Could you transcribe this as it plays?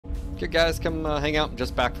Good guys, come hang out.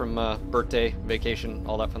 Just back from birthday, vacation,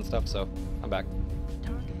 all that fun stuff, so I'm back.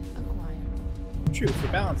 True, for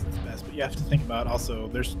balance it's best, but you have to think about also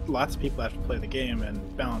there's lots of people that have to play the game,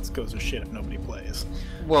 and balance goes to shit if nobody plays.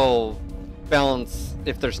 Well, balance,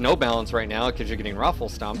 if there's no balance right now because you're getting raffle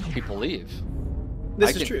stomped, people leave.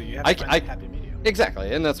 This is true, you have to find a happy medium.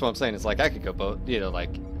 Exactly, and that's what I'm saying. It's like I could go both, you know,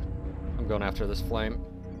 like I'm going after this flame.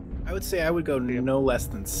 I would say I would go no less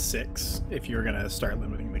than 6 if you were going to start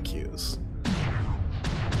limiting the queues.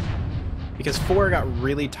 Because 4 got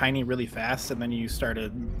really tiny really fast, and then you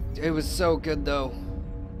started... It was so good, though.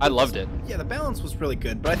 I loved it. Yeah, the balance was really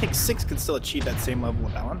good, but I think 6 could still achieve that same level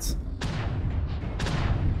of balance.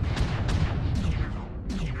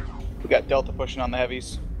 We got Delta pushing on the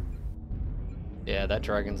heavies. Yeah, that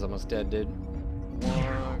dragon's almost dead, dude.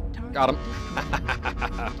 Got him.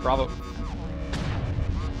 Bravo.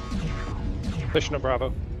 Pushing a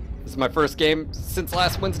Bravo. This is my first game since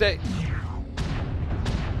last Wednesday.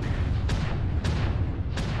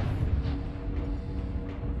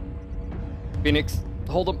 Phoenix,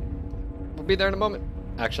 hold them. We'll be there in a moment.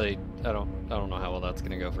 Actually, I don't know how well that's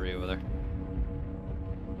gonna go for you over there.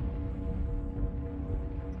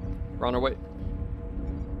 We're on our way.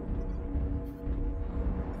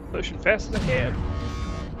 Pushing fast as I can.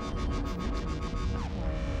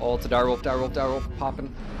 All to direwolf, direwolf, direwolf,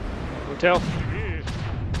 popping. Hotel.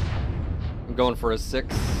 I'm going for a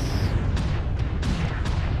 6.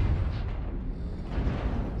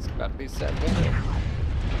 It's about to be set.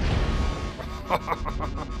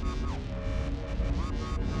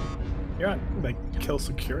 You're on, like, kill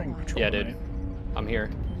securing patrol. Yeah, dude. Right? I'm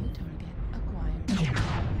here.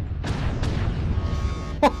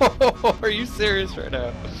 Are you serious right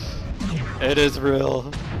now? It is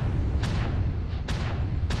real.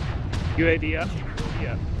 UAV up.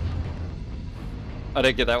 Yeah. I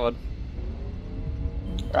didn't get that one.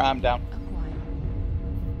 I'm down.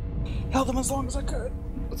 Held them as long as I could.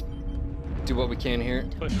 Let's do what we can here.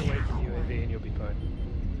 Push away from UAV and you'll be fine.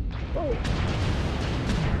 Oh.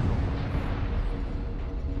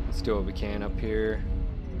 Let's do what we can up here.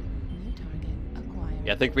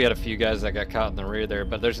 Yeah, I think we had a few guys that got caught in the rear there,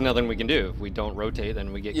 but there's nothing we can do. If we don't rotate,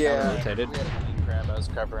 then we get counter-rotated. We had a key crab. I was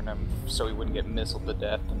covering him so he wouldn't get missiled to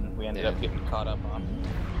death, and we ended up getting caught up on.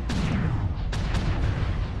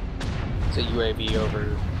 It's a UAV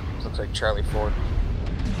over, looks like Charlie 4.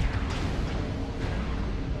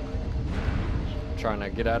 Trying to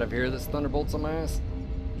get out of here. This Thunderbolt's on my ass.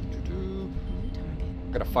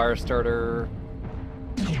 Got a fire starter.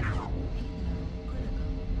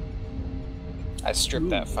 I stripped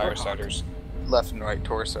that fire starter's left and right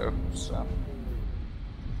torso, so.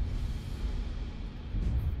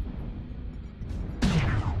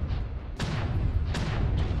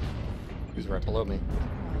 He's right below me.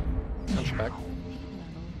 Hunchback.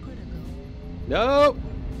 No!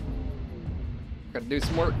 Gotta do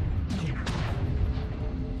some work.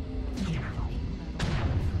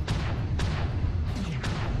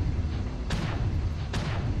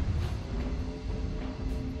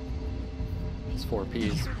 This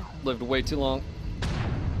 4P's lived way too long.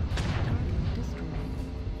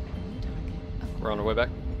 We're on our way back.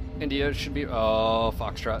 India should be... Oh,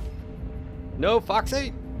 Foxtrot. No, Fox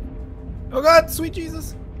 8! Oh god, sweet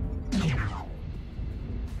Jesus!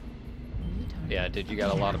 Yeah, dude, you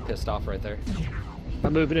got a lot of pissed off right there.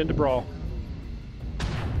 I'm moving into Brawl.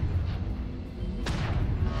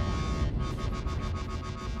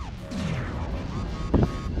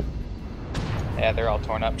 Yeah, they're all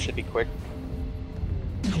torn up. Should be quick.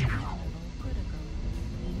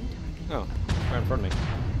 Oh, right in front of me.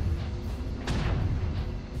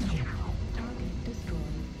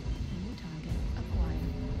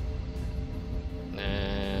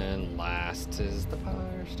 And last is the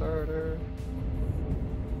fire starter.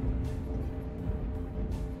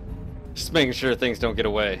 Just making sure things don't get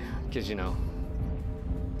away, because, you know,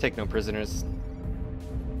 take no prisoners.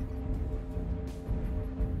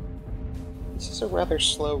 This is a rather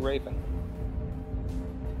slow Raven.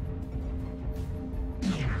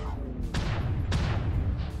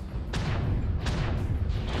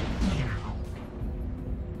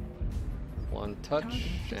 One touch,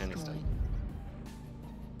 and it's done.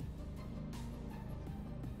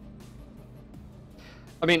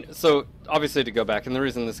 I mean, so obviously to go back, and the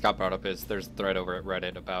reason this got brought up is there's a thread over at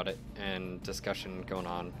Reddit about it, and discussion going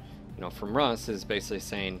on, you know, from Russ is basically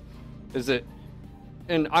saying, is it,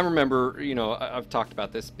 and I remember, you know, I've talked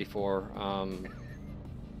about this before,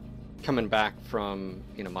 coming back from,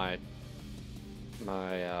 you know, my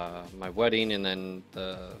wedding and then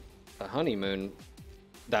the honeymoon.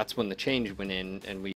 That's when the change went in, and we